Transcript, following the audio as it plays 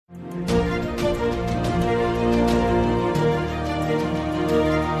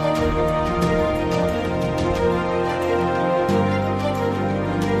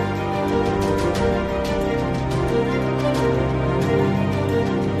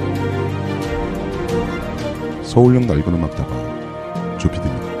서울역 낡은 음악다방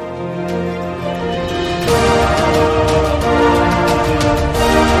조피디입니다.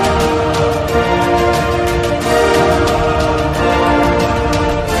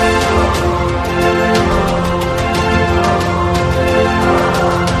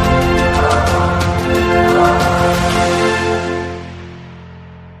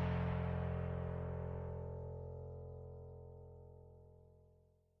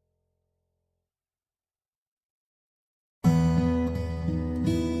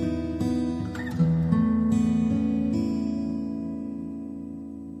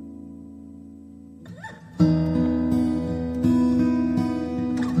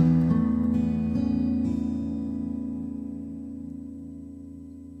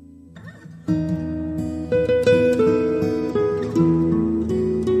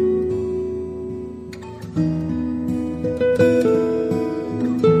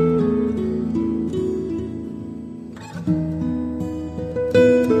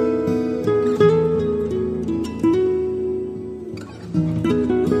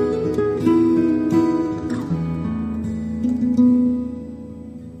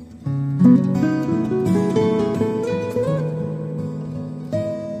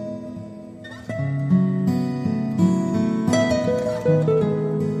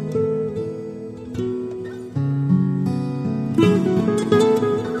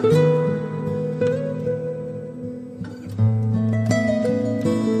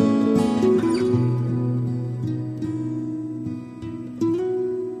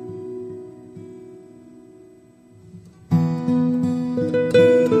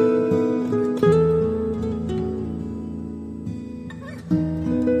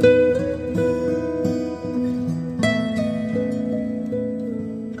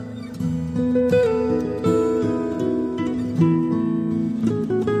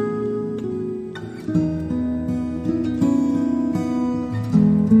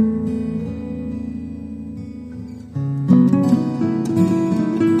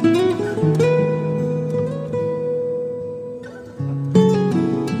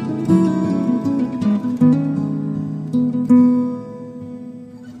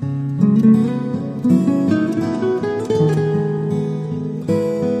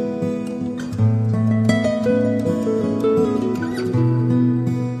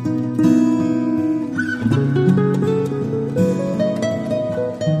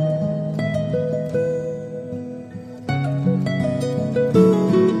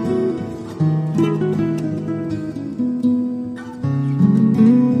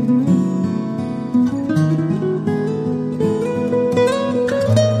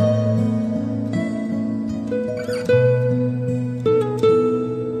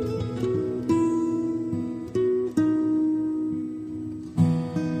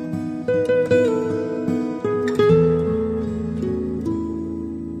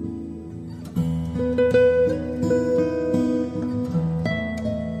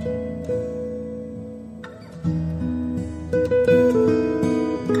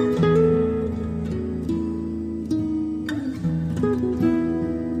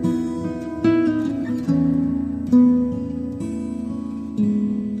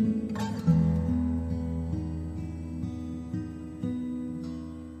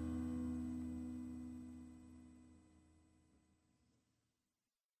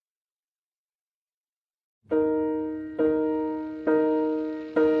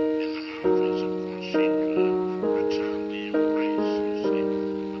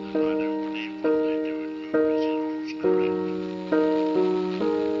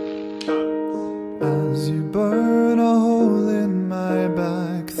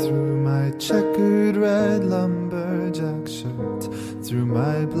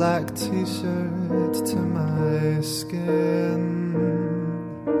 T-shirt to my skin.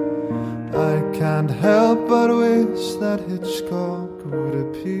 I can't help but wish that Hitchcock would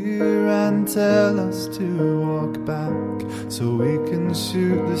appear and tell us to walk back so we can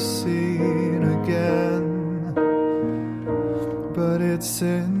shoot the scene again. But it's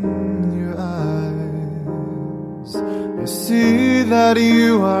in your eyes. You see that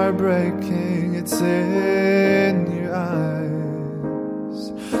you are breaking. It's in your eyes.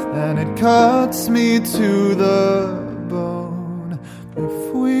 And it cuts me to the bone.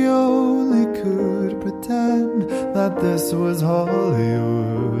 If we only could pretend that this was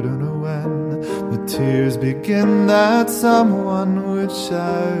Hollywood, and when the tears begin that someone would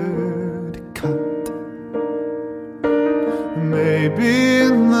shout, cut. Maybe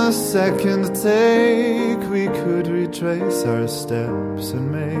in the second take we could retrace our steps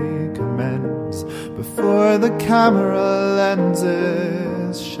and make amends before the camera lens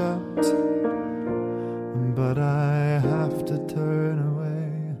is shut. But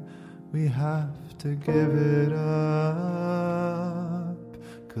have to give it up.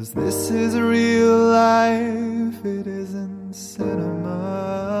 'Cause this is real life, it isn't cinema.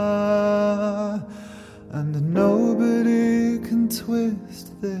 And nobody can twist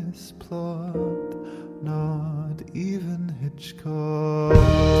this plot, not even Hitchcock.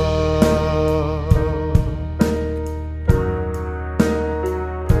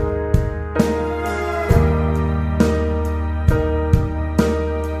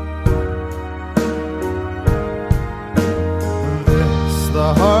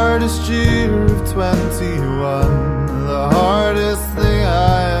 The hardest year of 21, the hardest thing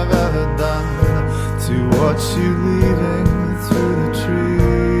I have ever done, to watch you leaving through the trees.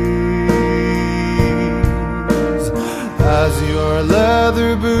 As your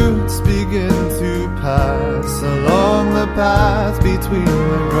leather boots begin to pass along the path between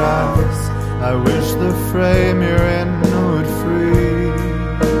the grass, I wish the frame you're in would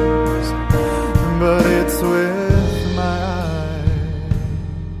freeze, but it's with my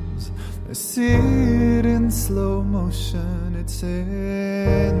eyes. I see it in slow motion, it's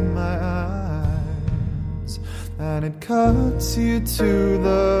in my eyes, and it cuts you to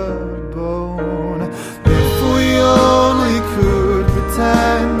the bone. If we only could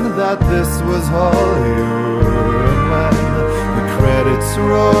pretend that this was Hollywood, and when the credits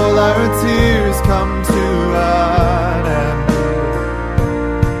roll, our tears come to an end.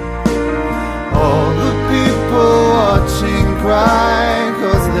 All the people watching cry,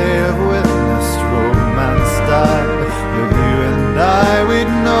 'cause they have witnessed romance die. But you and I,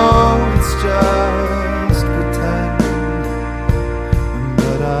 we'd know it's just pretend.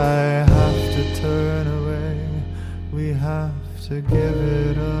 But I have to turn away, we have to give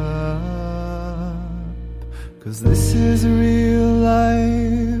it up. 'Cause this is real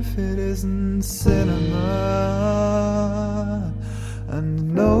life, it isn't cinema. And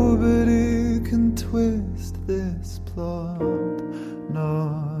nobody can twist this plot,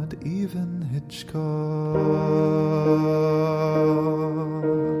 not even Hitchcock.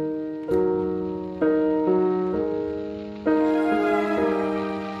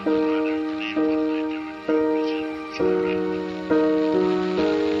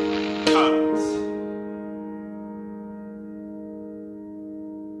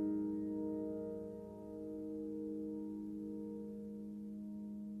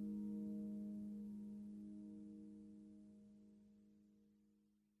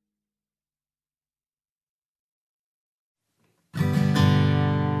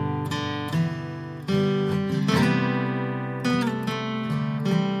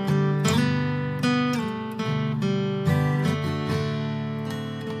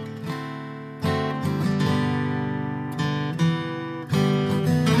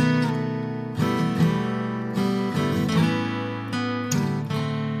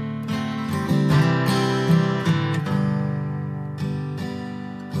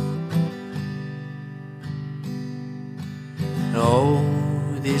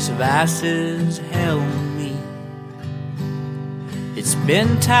 These vices held me. It's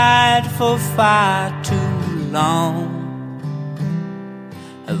been tied for far too long.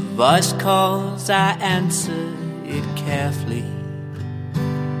 A voice calls, I answer it carefully.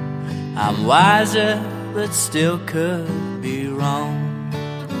 I'm wiser, but still could be wrong.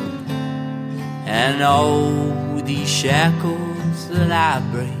 And oh, these shackles that I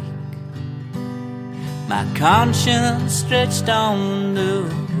break, my conscience stretched on the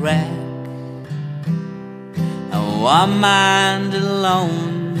rack, and one mind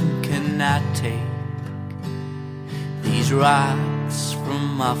alone cannot take these rocks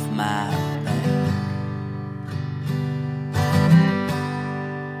from off my back.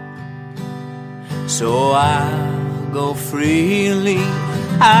 So I'll go freely,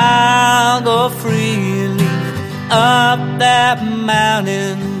 I'll go freely up that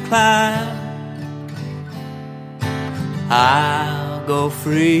mountain climb. I'll go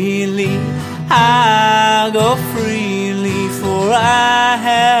freely, I'll go freely, for I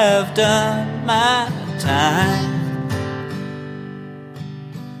have done my time.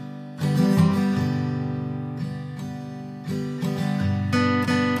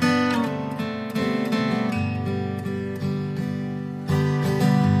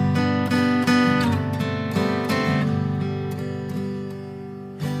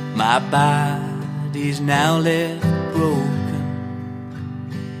 My body's now left broken,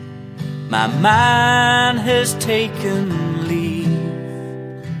 my mind has taken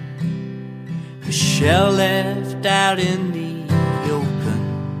leave, a shell left out in the open,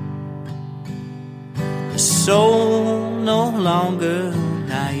 a soul no longer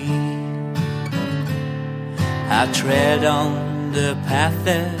naive. I tread on the path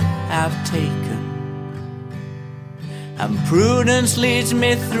that have taken, and prudence leads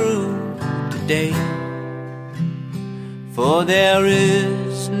me through today. For there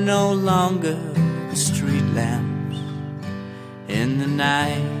is no longer the street lamps in the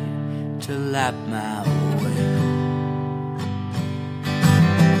night to light my way.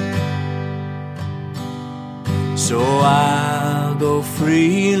 So I'll go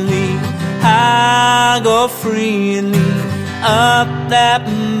freely, I'll go freely up that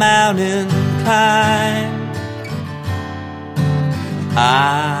mountain climb.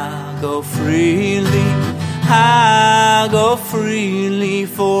 I'll go freely, I'll go freely,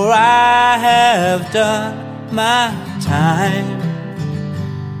 for I have done my time.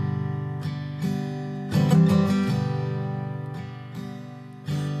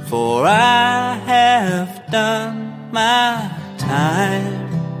 For I have done my time.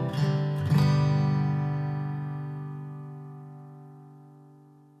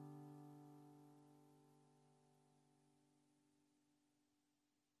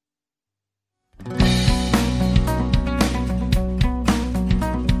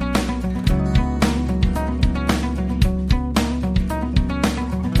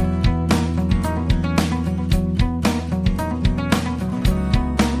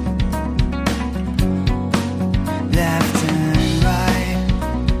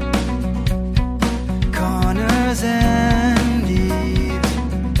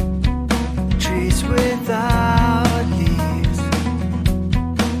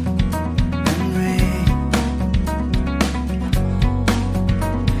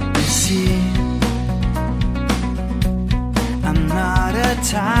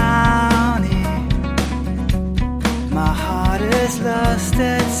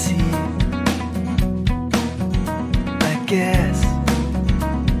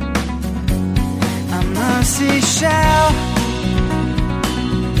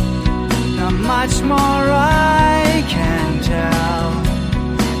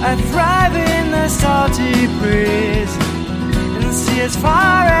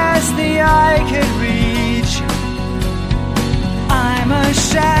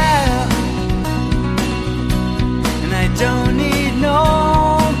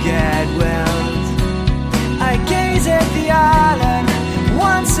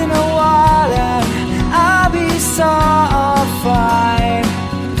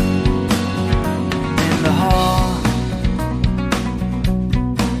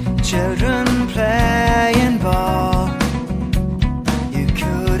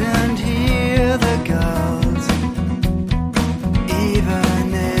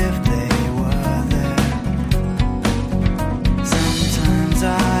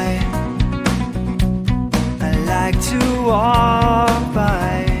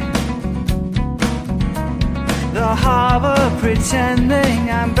 Pretending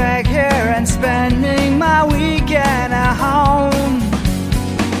I'm back here and spending my weekend at home.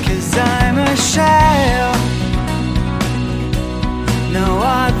 'Cause I'm a shell, no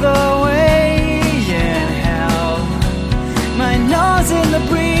other way in hell. My nose in the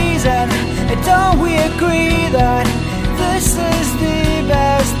breeze, and don't we agree that this is the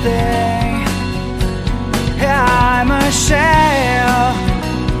best thing? Yeah, I'm a shell,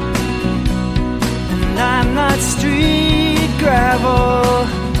 and I'm not street gravel.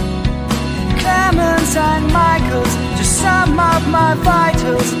 Clemens and Michaels just sum up my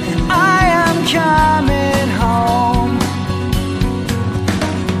vitals. I am coming home.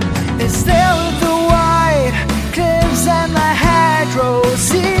 It's there with the white cliffs and the hedgerows,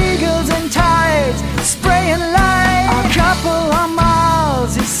 seagulls and tides spraying light. A couple of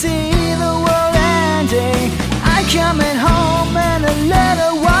miles, you see the world ending. I'm coming home in a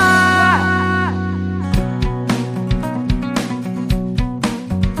little while.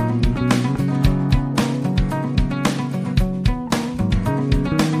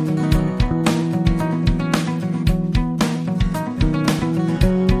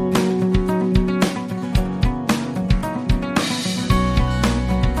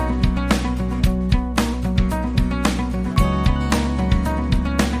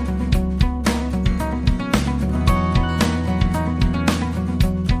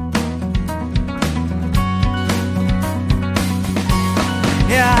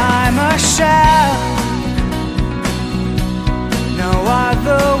 No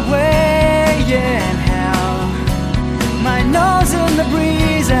other way in hell. My nose in the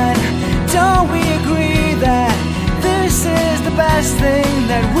breeze, and don't we agree that this is the best thing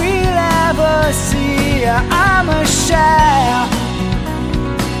that we'll ever see? I'm a shell,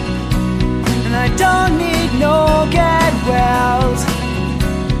 and I don't need no get wells.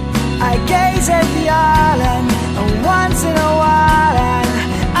 I gaze at the island once in a while, and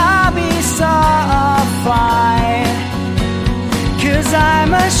I'll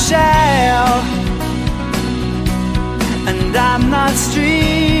and I'm not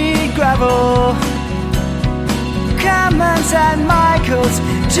street gravel. Clemens and Michaels,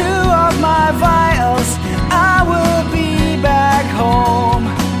 two of my vitals. I will be back home.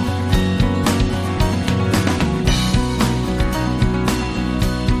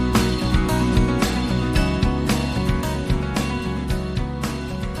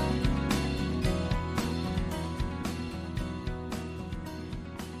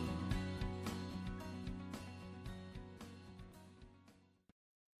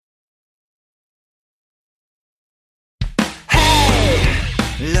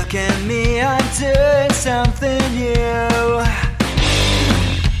 Look at me, I'm doing something new,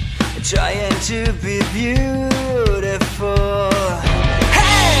 trying to be beautiful.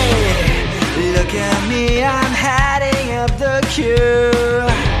 Hey, look at me, I'm heading up the queue,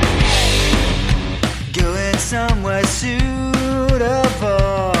 going somewhere suitable.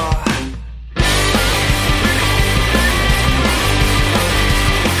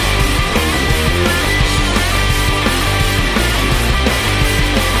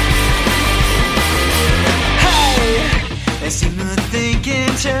 I seem to think in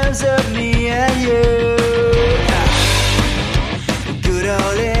terms of me and you, good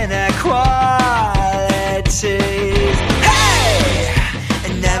old inequalities. Hey,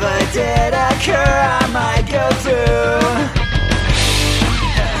 it never did occur I might go through.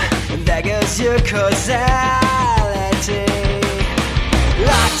 There goes your causality.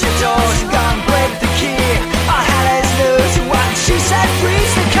 Lock your doors and go and break the key. Our head is loose and what she said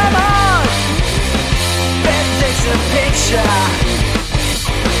freeze. So come on, Ben takes a picture.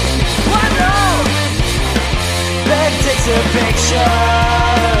 One roll, Ben takes a picture.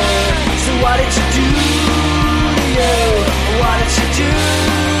 So what did you do to you? What did you do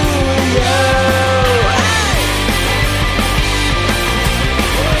to you?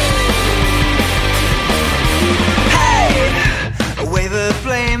 Hey, a wave of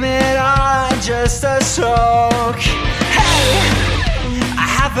blame it on just a stroke. Hey,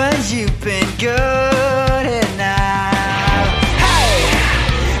 haven't you been good enough? Hey,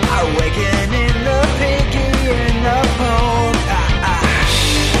 awaken in the piggy in the bone.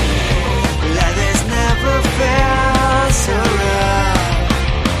 Leather's never felt so rough.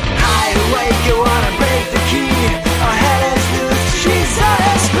 High awake, you wanna break the key. Our head is loose, she's on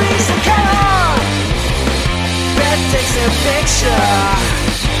a squeeze. So come on, Ben takes a picture.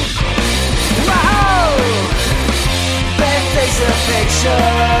 Wow, Ben takes a picture.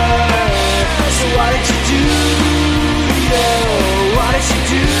 So what did you do to you? What did you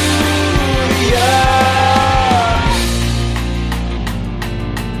do to you?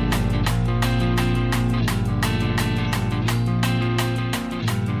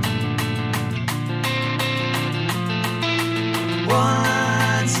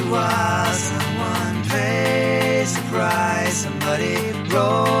 Once a while someone pays the price. Somebody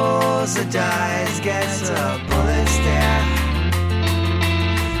rolls the dice, gets a bullet stare.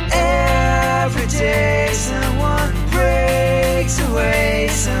 Every day someone breaks away,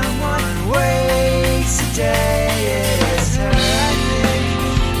 someone wakes a day. It's her, I think.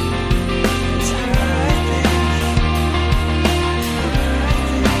 It's her, I think.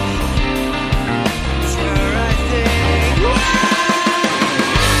 It's her, I think.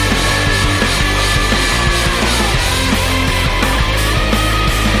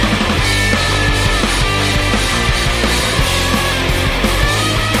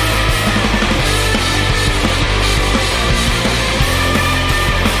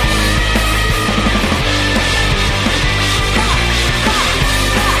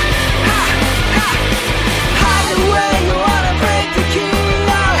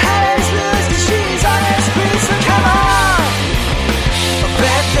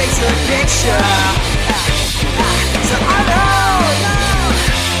 So I know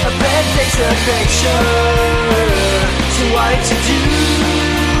a bed takes a picture. So what did you do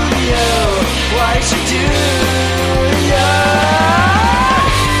to you? What did you do to you?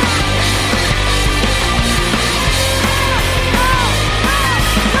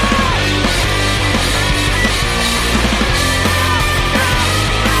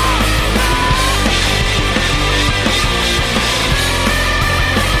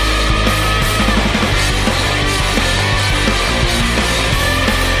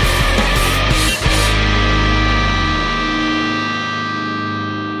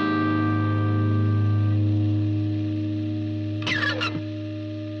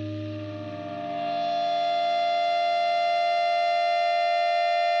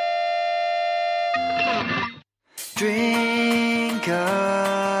 Drink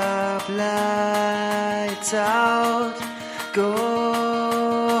up, lights out, go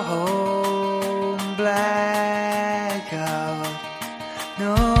home, blackout.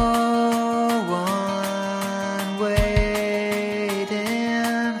 no one waiting,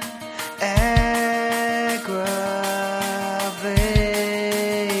 aggravating.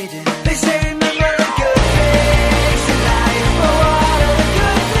 They say remember the good things in life, but what are the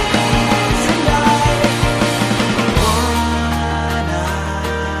good things in life? One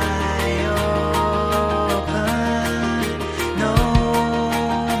eye open, no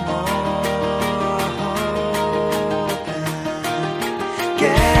more hoping.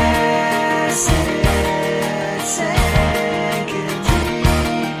 Guess it's sinking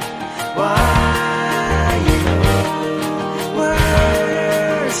deep. Why you were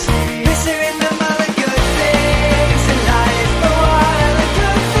asleep? They say remember the good things in life, but what are the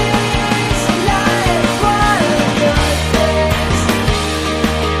good things in life? What are the good things?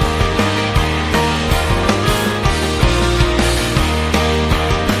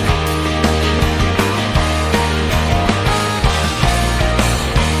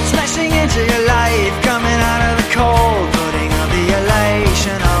 Smashing into your life, coming out of the cold, putting all the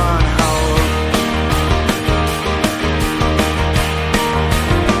elation on hold.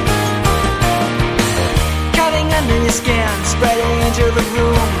 Cutting under your skin, spreading into the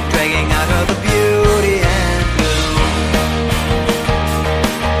room, dragging out all the beauty and gloom.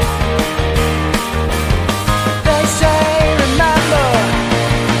 They say remember,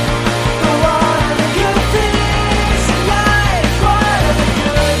 but what are the good things in life? What are the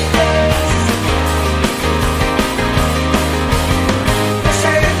good things? They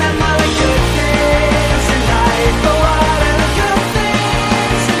say remember the good things in life, but what are the good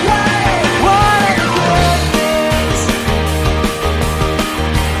things in life? What are the good things?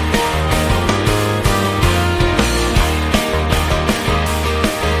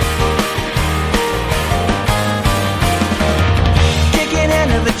 Kicking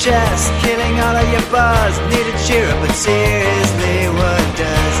into the chest, killing all of your buzz. Need to cheer up, but seriously, what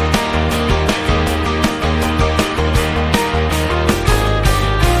does?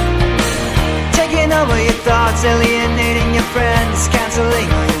 Taking over your thoughts, alienating your friends, canceling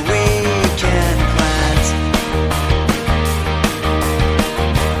all your weekend plans.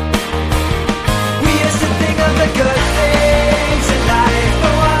 We used to think of the good things in life,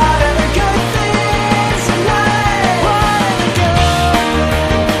 but what are the good things in life? What are the good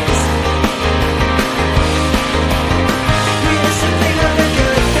things? We used to think of the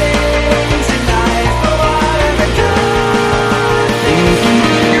good things in life, but what are the good things in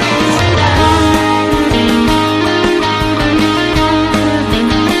life?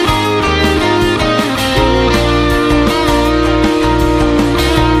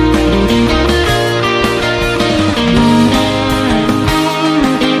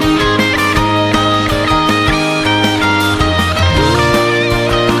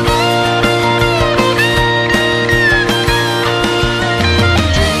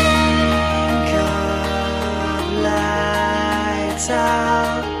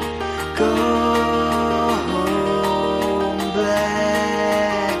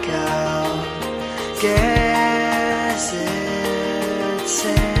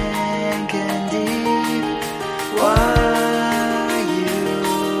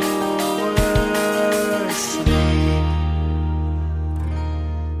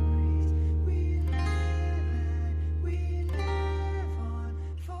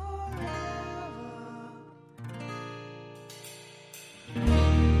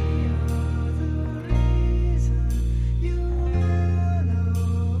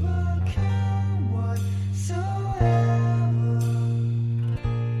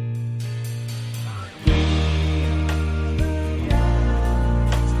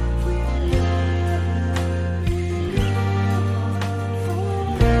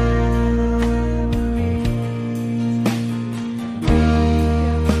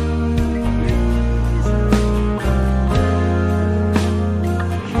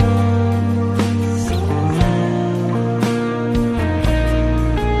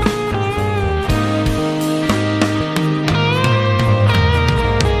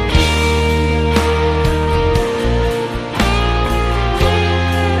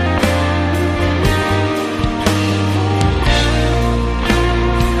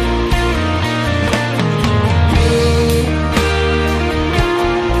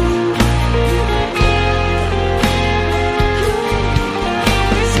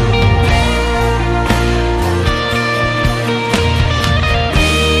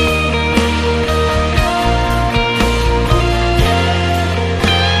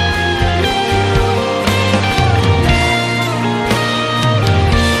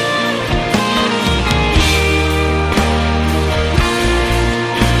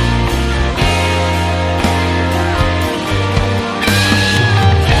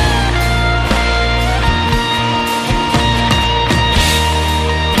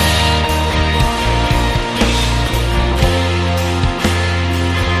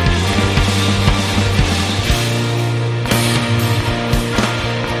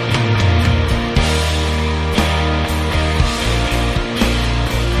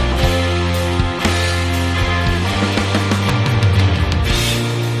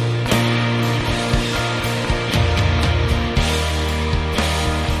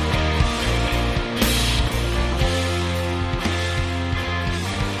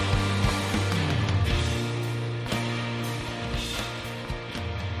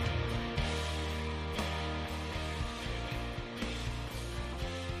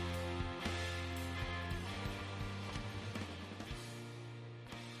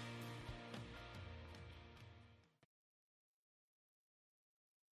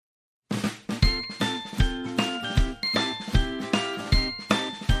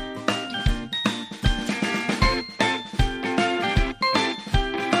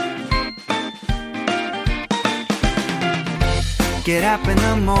 Get up in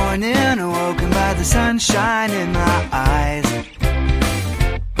the morning, awoken by the sunshine in my eyes.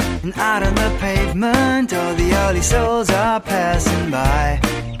 And out on the pavement, all the early souls are passing by.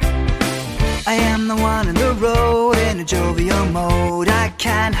 I am the one on the road in a jovial mode. I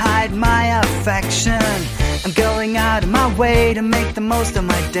can't hide my affection. I'm going out of my way to make the most of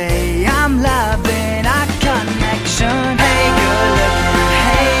my day. I'm loving our connection. Hey, good looking,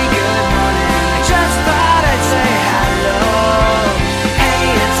 hey, good morning. I just thought I'd say hello. Hey,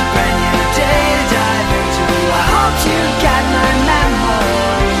 it's a brand new day to dive into. I hope you got my memo.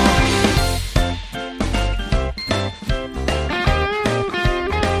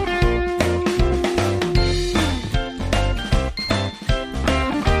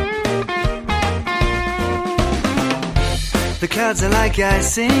 The clouds are like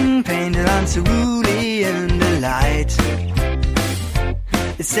icing, painted on cerulean delight.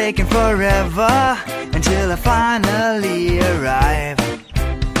 It's taken forever until I finally arrive.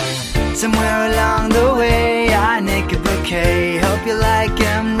 Somewhere along the way I nick a bouquet. Hope you like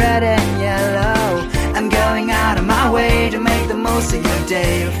 'em red and yellow. I'm going out of my way to make the most of your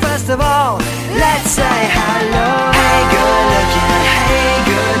day. But first of all, let's say hello. Hey, good looking, hey,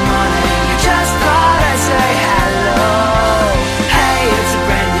 good morning. I just thought I'd say hello. It's a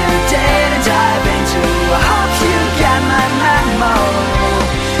brand new day to dive into. I hope you get my memo.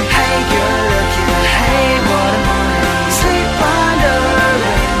 Hey, good looking, hey, what a morning. Sleep under a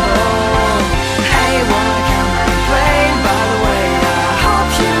rainbow. Hey, wanna come and play? By the way, I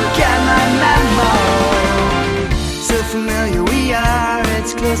hope you get my memo. So familiar we are,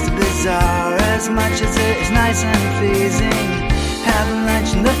 it's close to bizarre. As much as it is nice and pleasing, having lunch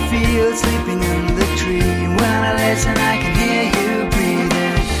in the field, sleeping under the tree. When I listen I can hear you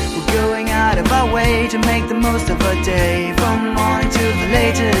breathing. We're going out of our way to make the most of our day. From morning to the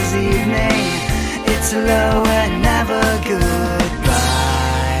latest evening, it's hello and never goodbye.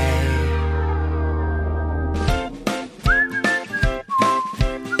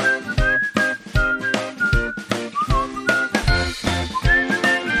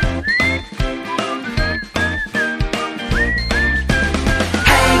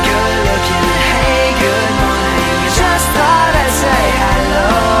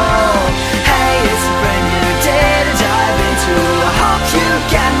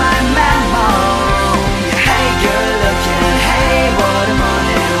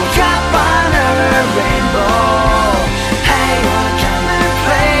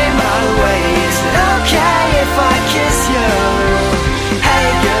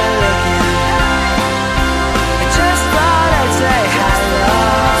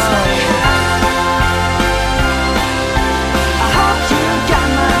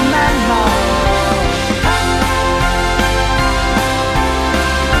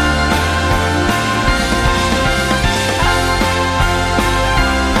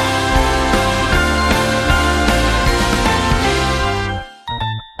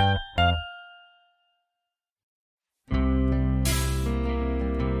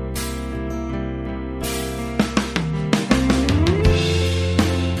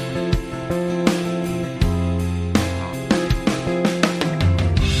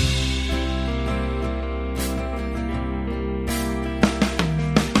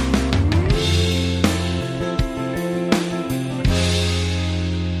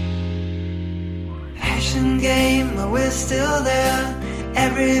 Still there,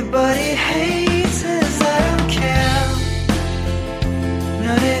 everybody hates us, I don't care.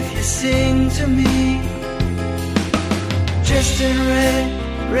 Not if you sing to me. Dressed in red,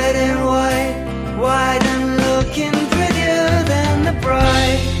 red and white, white and looking prettier than the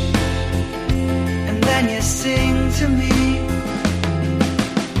bride. And then you sing to me.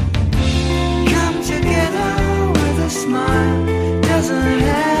 Come together with a smile, doesn't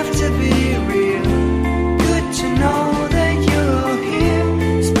have to be real. Good to know that you're here,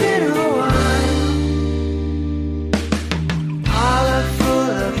 it's been a while. Parlor full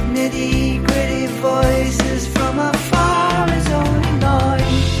of nitty-gritty voices, from afar is only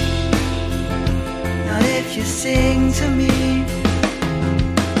noise. Not if you sing to me.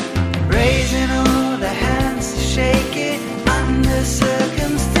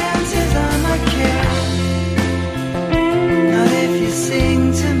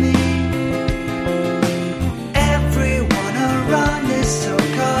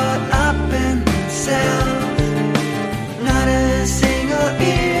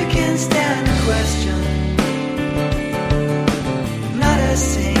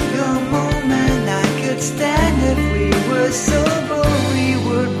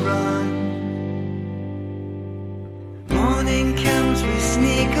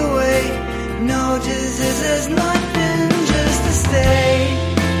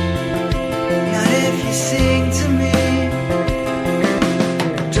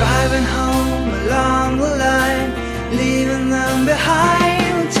 leaving them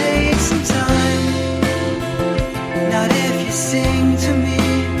behind will take some time. Not if you sing to me.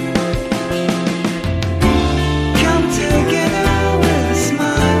 Come together with a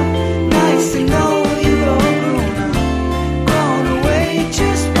smile. Nice to know you've all grown up, gone away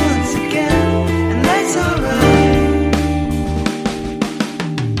just once again, and that's alright.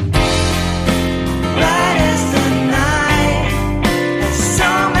 Bright as the night, there's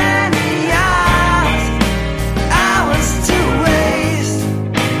so many hours to waste.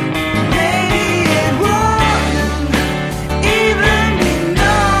 Maybe it wouldn't even be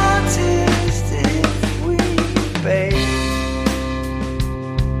noticed if we bathed.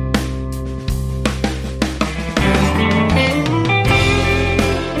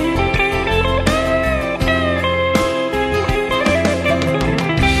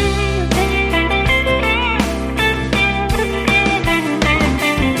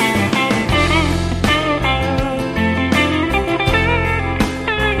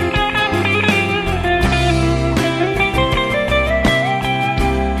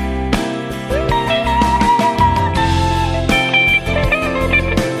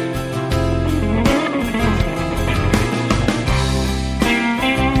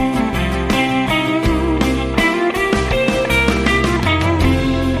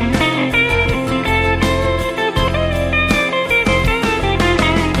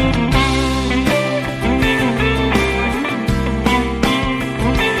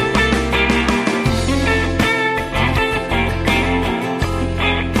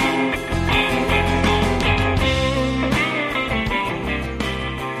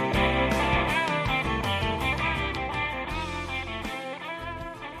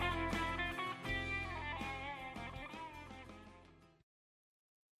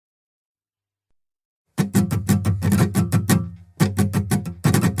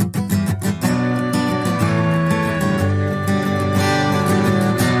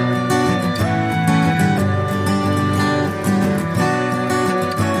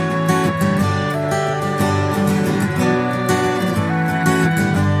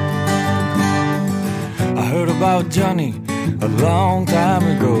 About Johnny a long time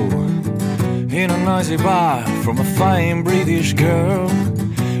ago, in a noisy bar from a fine British girl.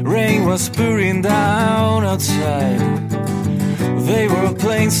 Rain was pouring down outside. They were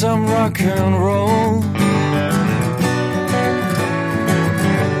playing some rock and roll.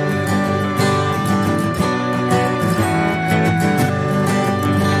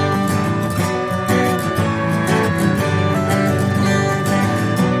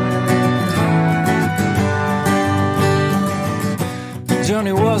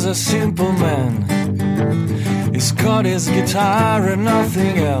 Johnny was a simple man. He's got his guitar and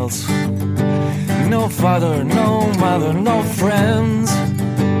nothing else. No father, no mother, no friends,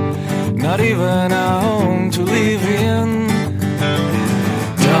 not even a home to live in.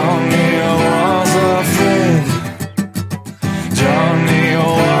 Johnny was a friend. Johnny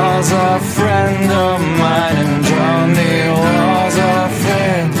was a friend of mine, and Johnny was a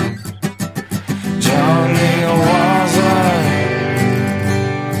friend. Johnny was a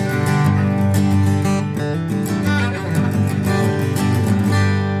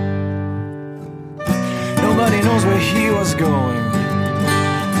Nobody knows where he was going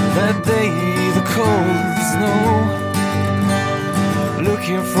that day, the cold snow,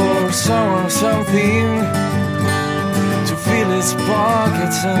 looking for someone, something to fill his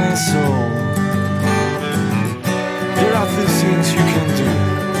pockets and his soul. There are two things you can do,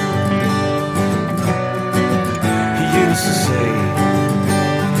 he used to say.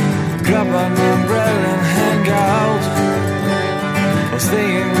 Grab an umbrella and hang out, or stay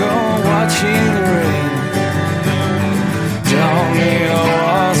and go watching the rain. Johnny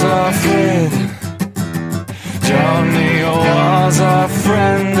was a friend. Johnny was a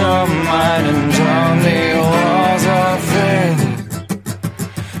friend of mine, and Johnny was a friend.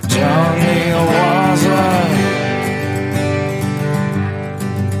 Johnny was a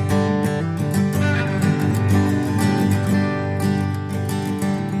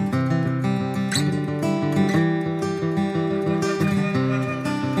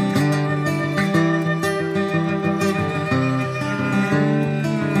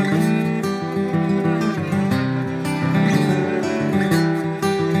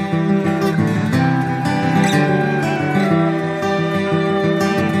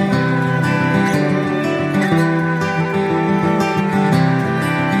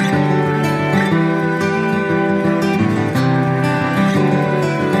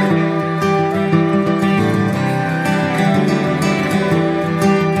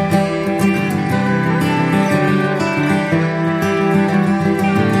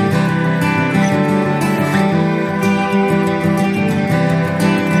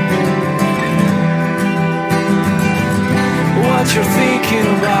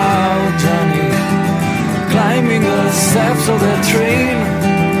of the train.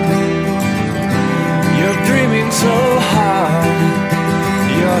 You're dreaming so hard,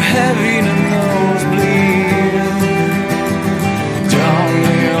 you're having a nosebleed.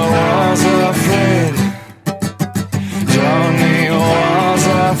 Johnny was afraid. Johnny was a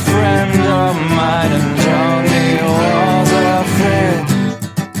friend of mine, and Johnny was afraid.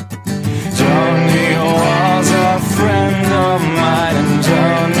 Johnny was a friend of mine, and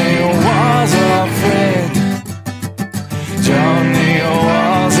Johnny was afraid. Johnny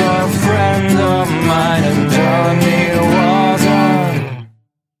was a friend of mine, and Johnny was a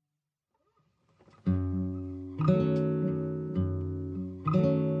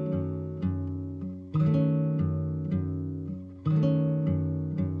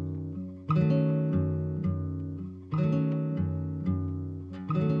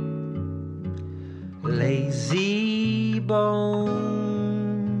lazy bones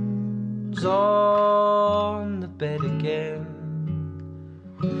on the bed again,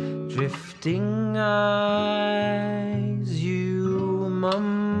 drifting eyes, you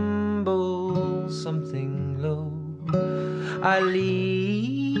mumble something low. I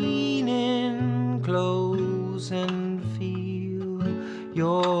lean in close and feel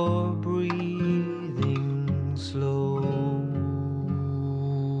your breathing slow.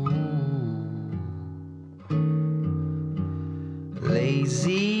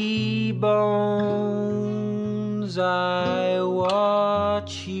 Lazy bones, I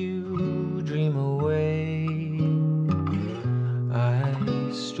watch you dream away. I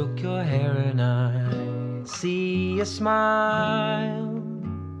stroke your hair and I see a smile,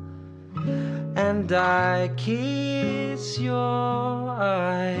 and I kiss your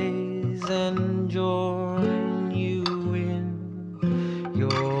eyes and join you in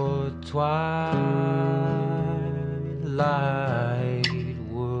your twilight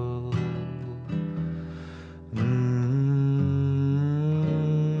world.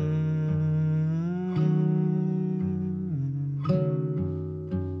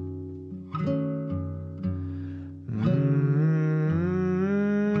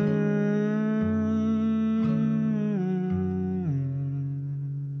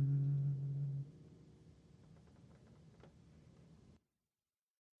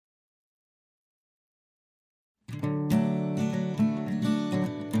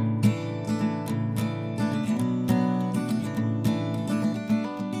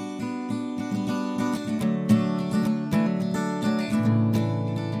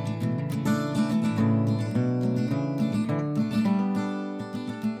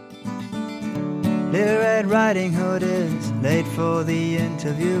 Little Red Riding Hood is late for the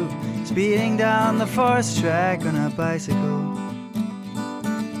interview, speeding down the forest track on a bicycle.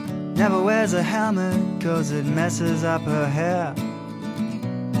 Never wears a helmet cause it messes up her hair.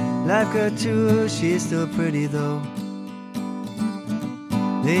 Life good too, she's still pretty though.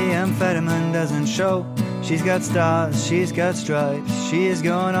 The amphetamine doesn't show. She's got stars, she's got stripes, she is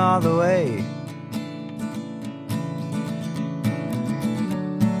going all the way.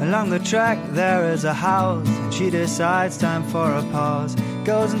 Along the track there is a house, and she decides time for a pause.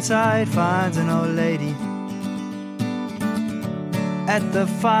 Goes inside, finds an old lady. At the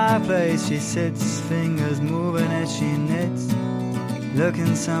fireplace she sits, fingers moving as she knits,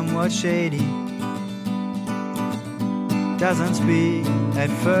 looking somewhat shady. Doesn't speak at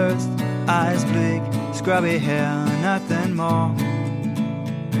first, eyes bleak, scrubby hair, nothing more.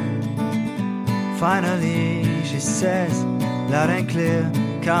 Finally she says, loud and clear,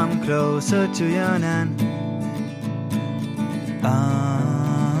 come closer to your nan.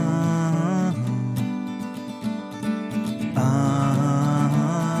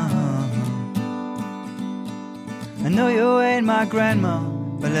 I know you ain't my grandma,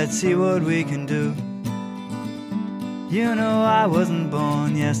 but let's see what we can do. You know I wasn't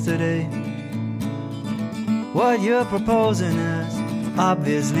born yesterday. What you're proposing is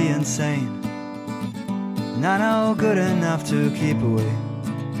obviously insane, and I know good enough to keep away.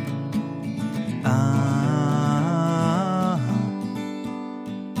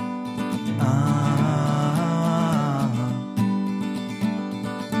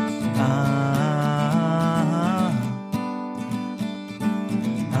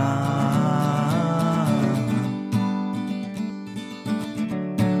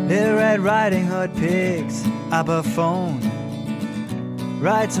 Little Red Riding Hood picks up a phone,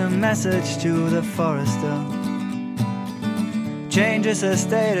 writes a message to the forester, changes her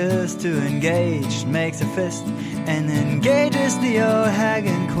status to engaged, makes a fist, and engages the old hag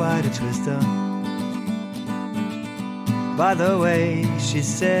in quite a twister. By the way, she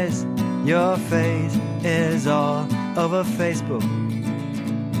says, your face is all over Facebook.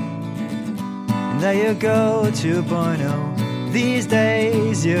 And there you go, 2.0. These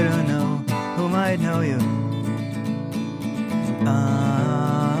days you don't know who might know you.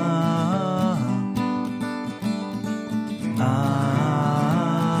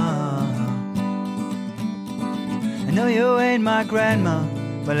 I know you ain't my grandma,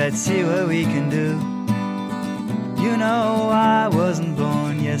 but let's see what we can do. You know I wasn't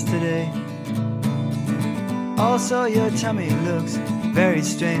born yesterday. Also your tummy looks very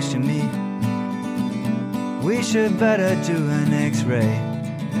strange to me. We should better do an x-ray.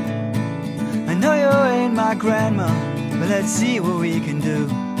 I know you ain't my grandma, but let's see what we can do.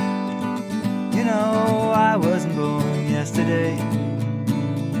 You know I wasn't born yesterday.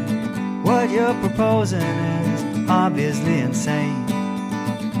 What you're proposing is obviously insane.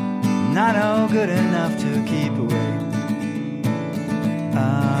 Not all good enough to keep away.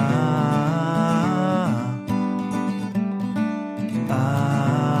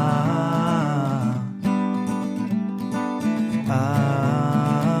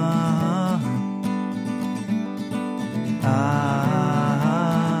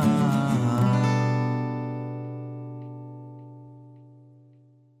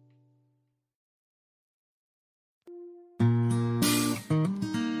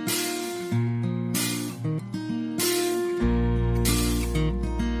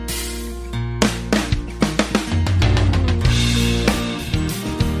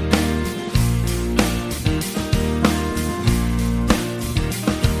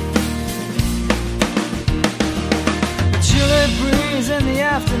 In the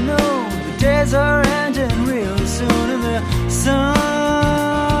afternoon, the days are ending real soon in the summer.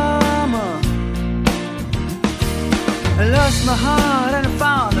 I lost my heart and I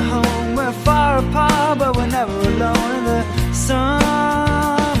found a home. We're far apart, but we're never alone in the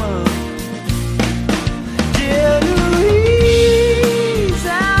summer. Dear Louise,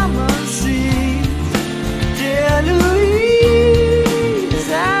 almond seeds. Dear Louise,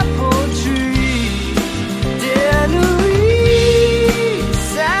 apple trees. Dear Louise,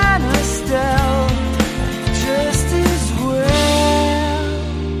 just as well.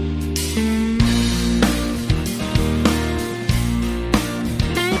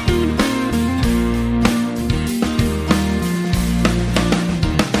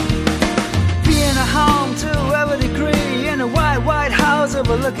 Being a home to every degree in a white house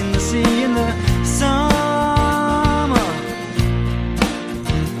overlooking the sea in the summer.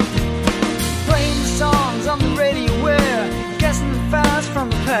 Playing the songs on the radio where guessing the fast from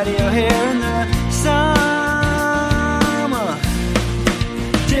the patio here in the summer.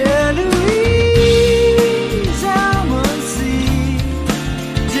 Dear Louise, almond seeds.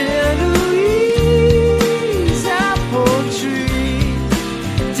 Dear Louise, apple trees.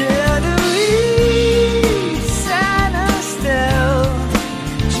 Dear Louise, Santa still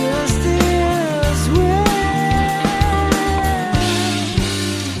just as well.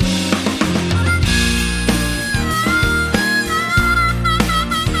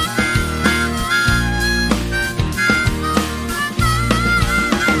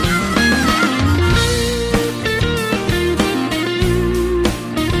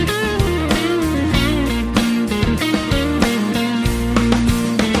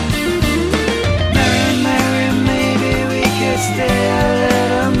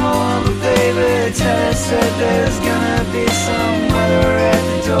 Said there's gonna be some weather at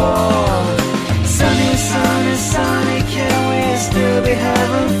the door. Sunny, sunny, sunny, can we still be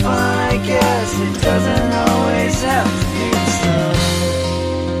having fun? I guess it doesn't always have to be so.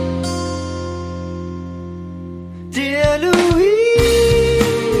 Dear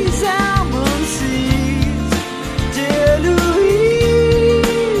Louise, almond seeds. Dear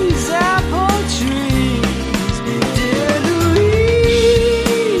Louise, apple trees. Dear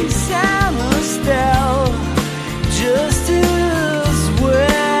Louise, Santa Stell just as well.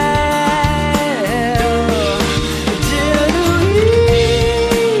 Dear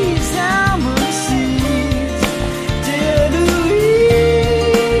Louise, almond seeds. Dear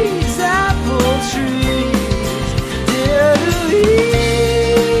Louise, apple trees. Dear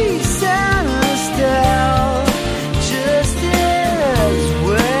Louise, Santa Stell just as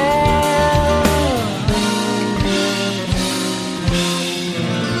well.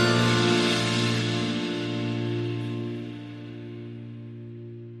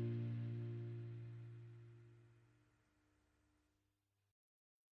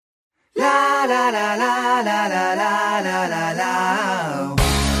 La la la la la la la la la la.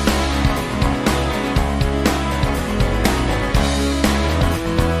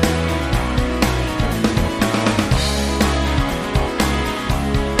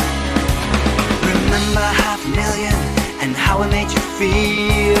 Remember 500,000 and how it made you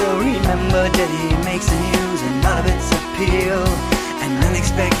feel. Remember Diddy makes the news and none of it's appeal. appeal. An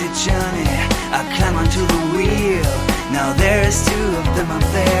unexpected journey, I climb onto the wheel. Now there's two of them up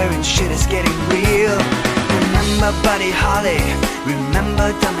there and shit is getting real. Remember Buddy Holly,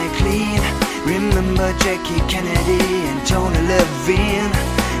 remember Don McLean, remember Jackie Kennedy and Tony Levine.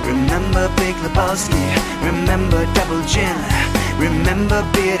 Remember Big Lebowski, remember Double Gin, remember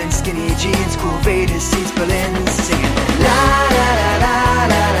beard and skinny jeans, cool Vader seats Berlin, singing la la la la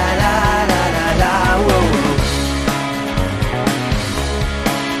la la la la la la, whoa, whoa.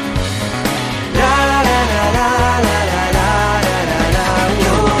 La la la la la la la la la la,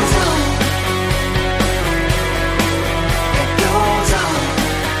 goes on. It goes on.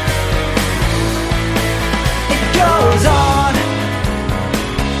 It goes on.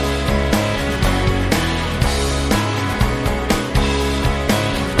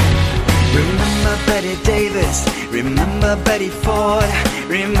 Remember Betty Davis, remember Betty Ford,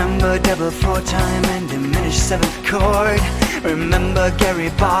 remember double four-time and diminished seventh chord. Remember Gary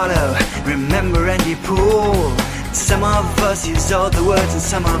Barlow, remember Andy Poole. Some of us use all the words and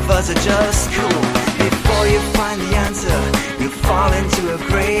some of us are just cool. Before you find the answer, you fall into a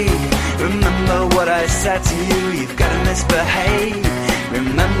grave. Remember what I said to you, you've gotta misbehave.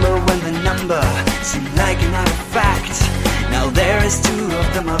 Remember when the number seemed like an artifact. Now there is two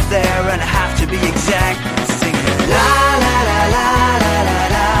of them up there and I have to be exact. Singing la la la la la la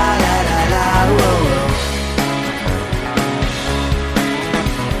la la la la, whoa, whoa.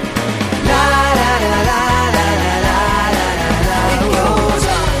 La la la la la la la la la la. It goes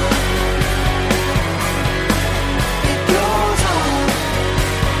on.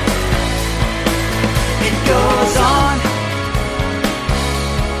 It goes on.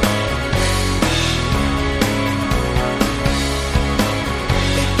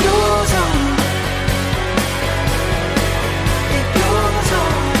 It goes on.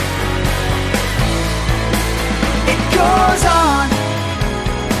 Goes on.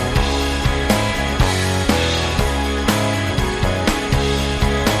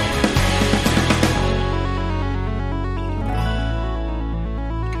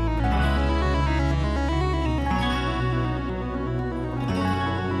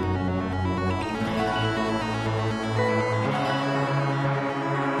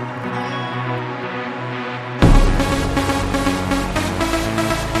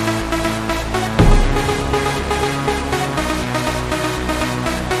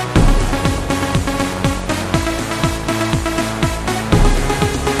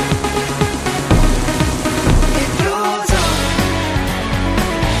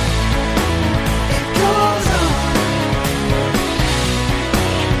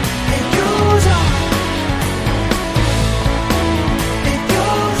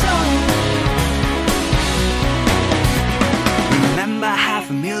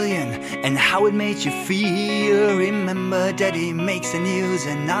 You feel, remember Daddy makes the news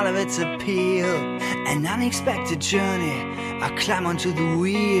and all of its appeal. An unexpected journey, I climb onto the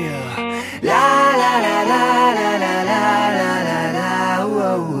wheel. La la la la la la la la la la,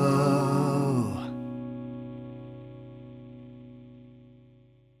 whoa, whoa.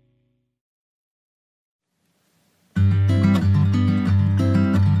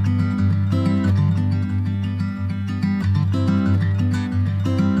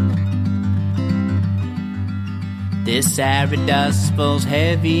 This arid dust falls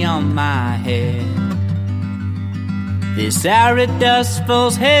heavy on my head. This arid dust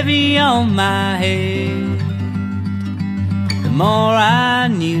falls heavy on my head. The more I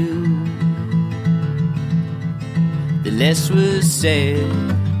knew, the less was said.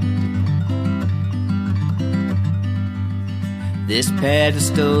 This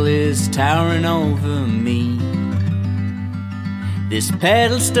pedestal is towering over me. This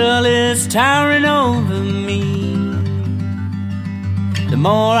pedestal is towering over me. The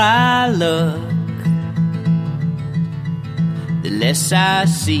more I look, the less I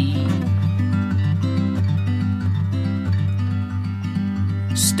see.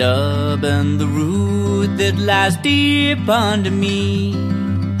 Stubborn the root that lies deep under me,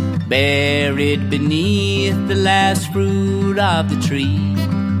 buried beneath the last fruit of the tree.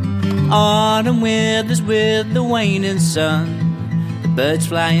 Autumn withers with the waning sun, the birds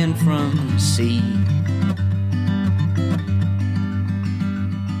flying from the sea.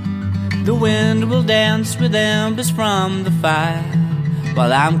 The wind will dance with embers from the fire,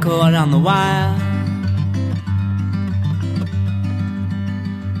 while I'm caught on the wire.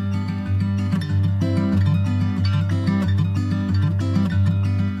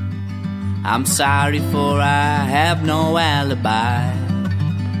 I'm sorry for I have no alibi.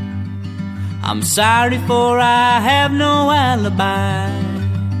 I'm sorry for I have no alibi.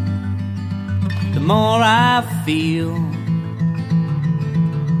 The more I feel,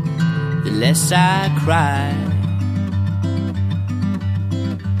 less I cry.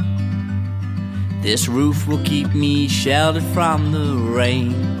 This roof will keep me sheltered from the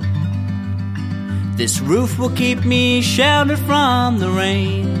rain. This roof will keep me sheltered from the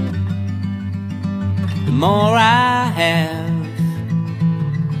rain. The more I have,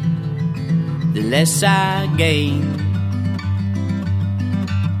 the less I gain.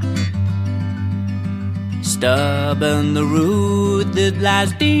 Stubborn the root that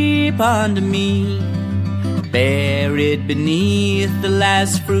lies deep under me, buried beneath the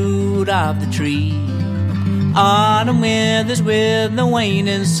last fruit of the tree. Autumn withers with the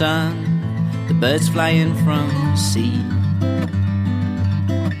waning sun, the birds flying from the sea.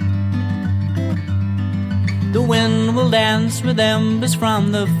 The wind will dance with embers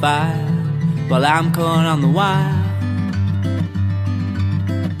from the fire, while I'm caught on the wire.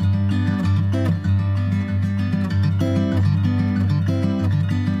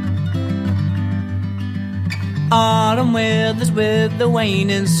 Autumn withers with the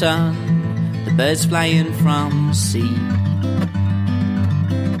waning sun, the birds flying from the sea.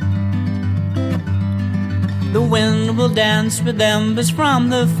 The wind will dance with embers from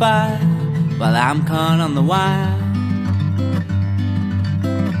the fire, while I'm caught on the wire.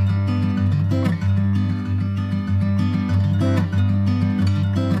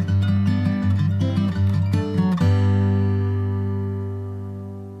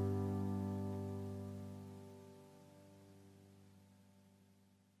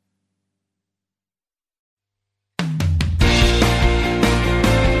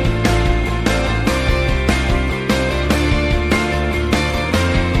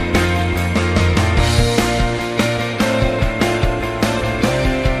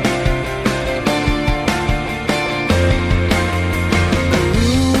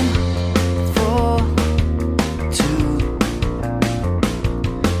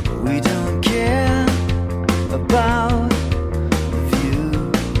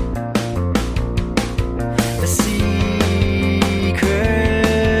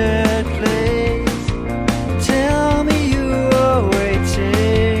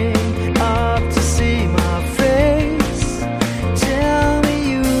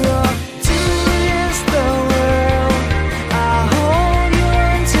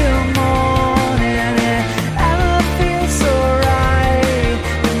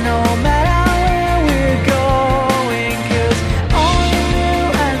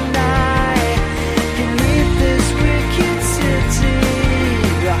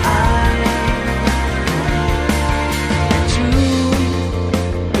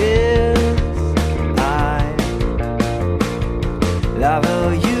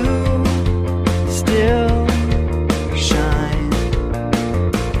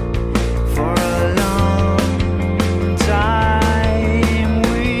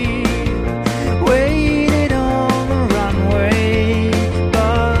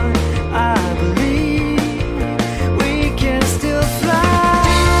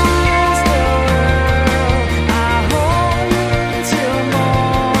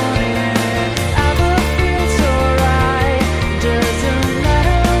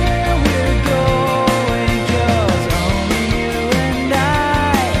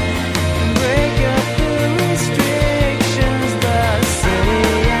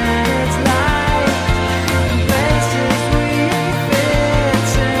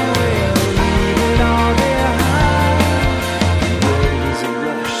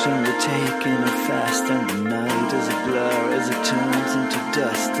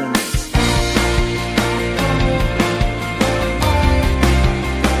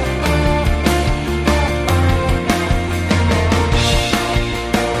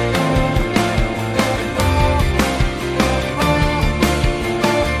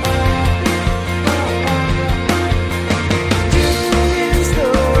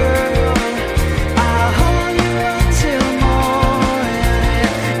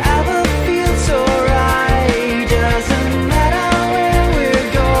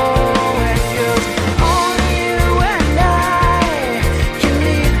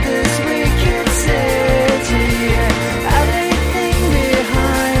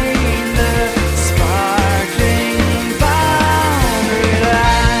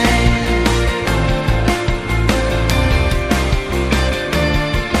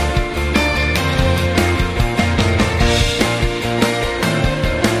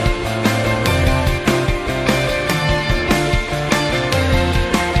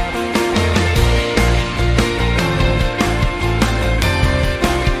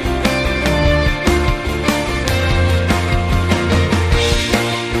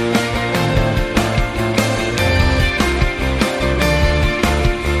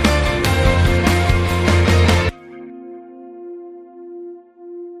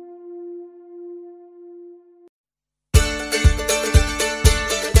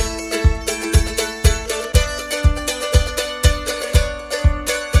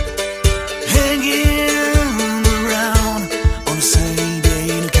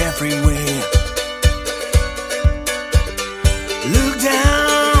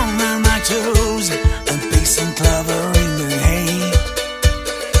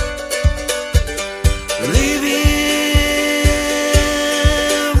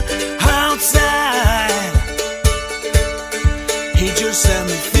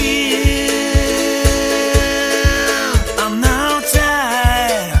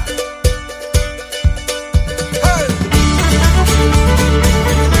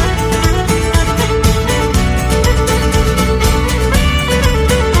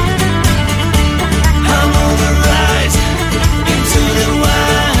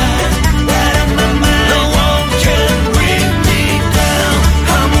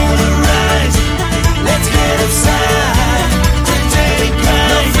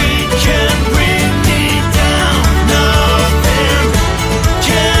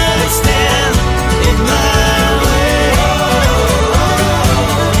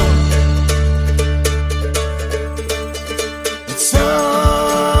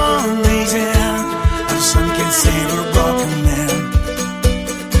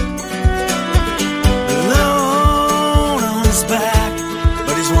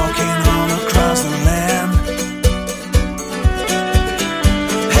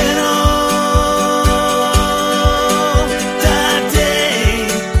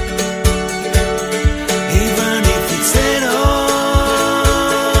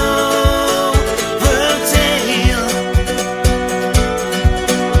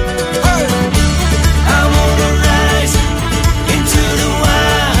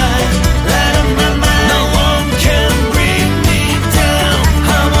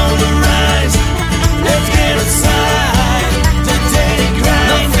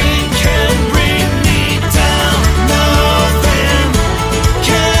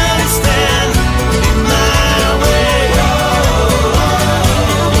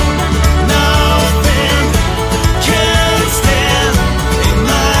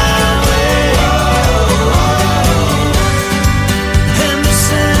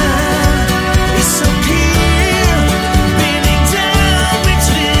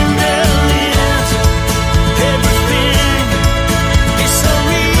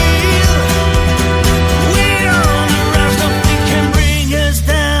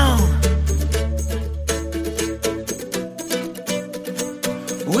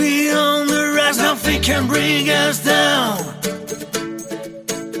 can bring us down.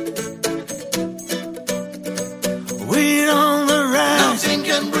 We're on the rise. Nothing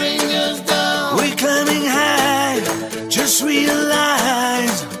can bring us down. We're climbing high. Just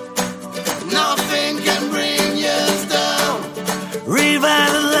realize nothing can bring us down.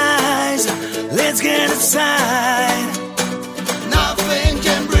 Revitalize. Let's get inside. Nothing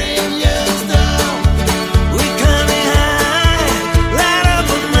can bring us down. We're climbing high. Light up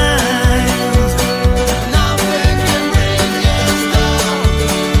our minds. Nothing can bring us down.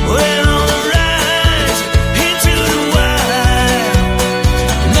 We're on the rise into the wild.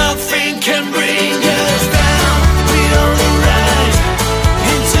 Nothing can bring us down. We're on the rise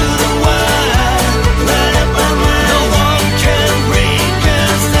into the wild. Light up our minds. No one can bring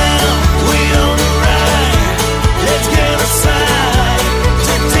us down. We're on the rise. Let's get aside.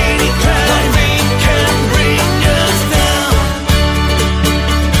 Titanic climb. Nothing can bring us down.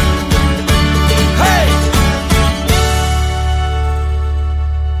 Hey!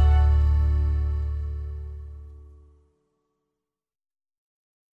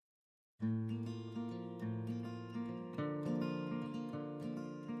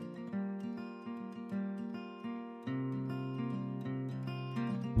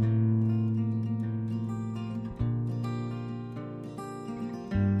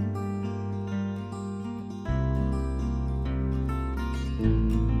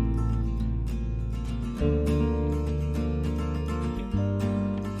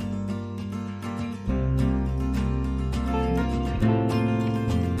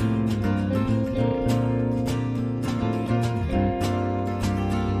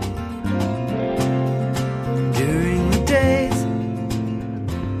 During the days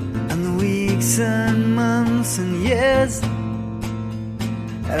and the weeks and months and years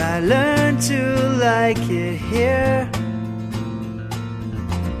that I learned to like it here,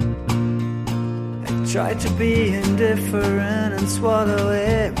 I tried to be indifferent and swallow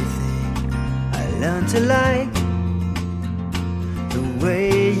everything. I learned to like the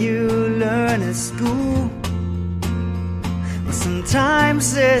way you learn at school. But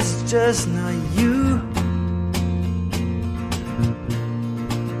sometimes it's just not you.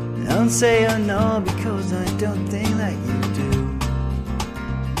 Don't say oh no because I don't think like you do.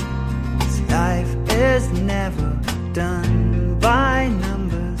 'Cause life is never done by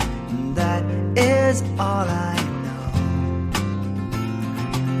numbers, and that is all I know.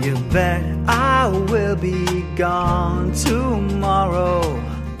 You bet I will be gone tomorrow.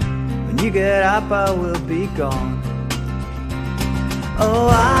 When you get up I will be gone. Oh,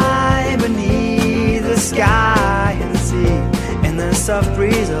 I beneath the sky and sea, in the soft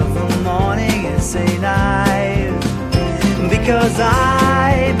breeze of the morning it's a night. Because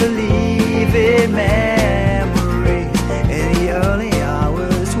I believe in memories in the early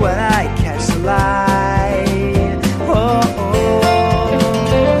hours when I catch the light. Oh,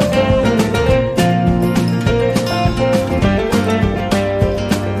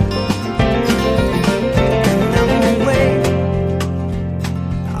 and I'm away.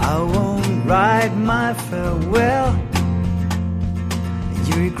 I won't write my farewell.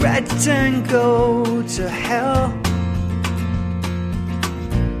 You regret and go to hell,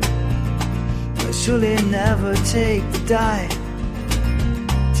 but surely never take the dive.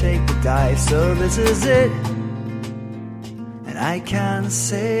 Take the dive, so this is it. And I can't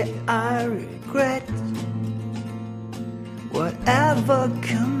say I regret. Whatever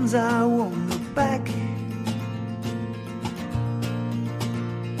comes I won't look back.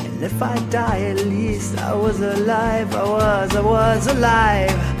 And if I die at least I was alive. I was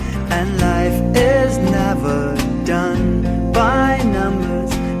alive. And life is never done by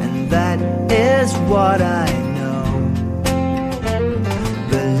numbers, and that is what I know.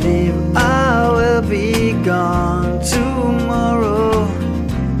 Believe I will be gone tomorrow.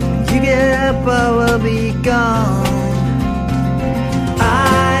 You get up, I will be gone.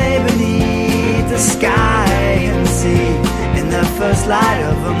 I beneath the sky and see, in the first light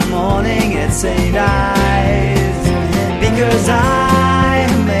of the morning it's St. Eyes. Because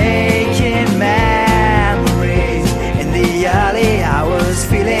I'm making memories in the early hours,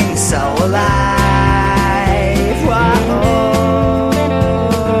 feeling so alive. Whoa.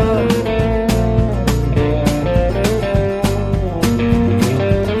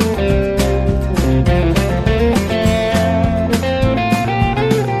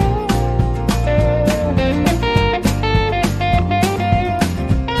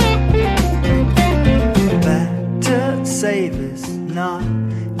 Save is not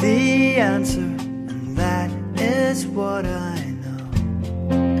the answer, and that is what I know.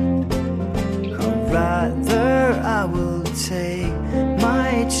 Or rather, I will take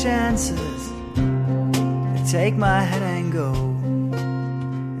my chances take my hand and go.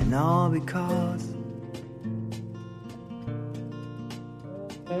 And all because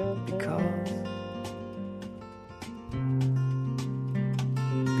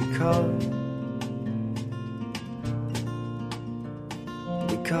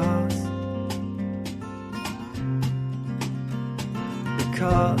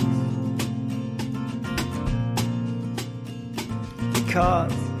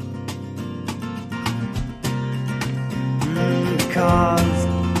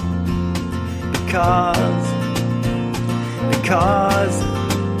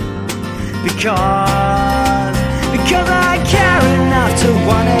because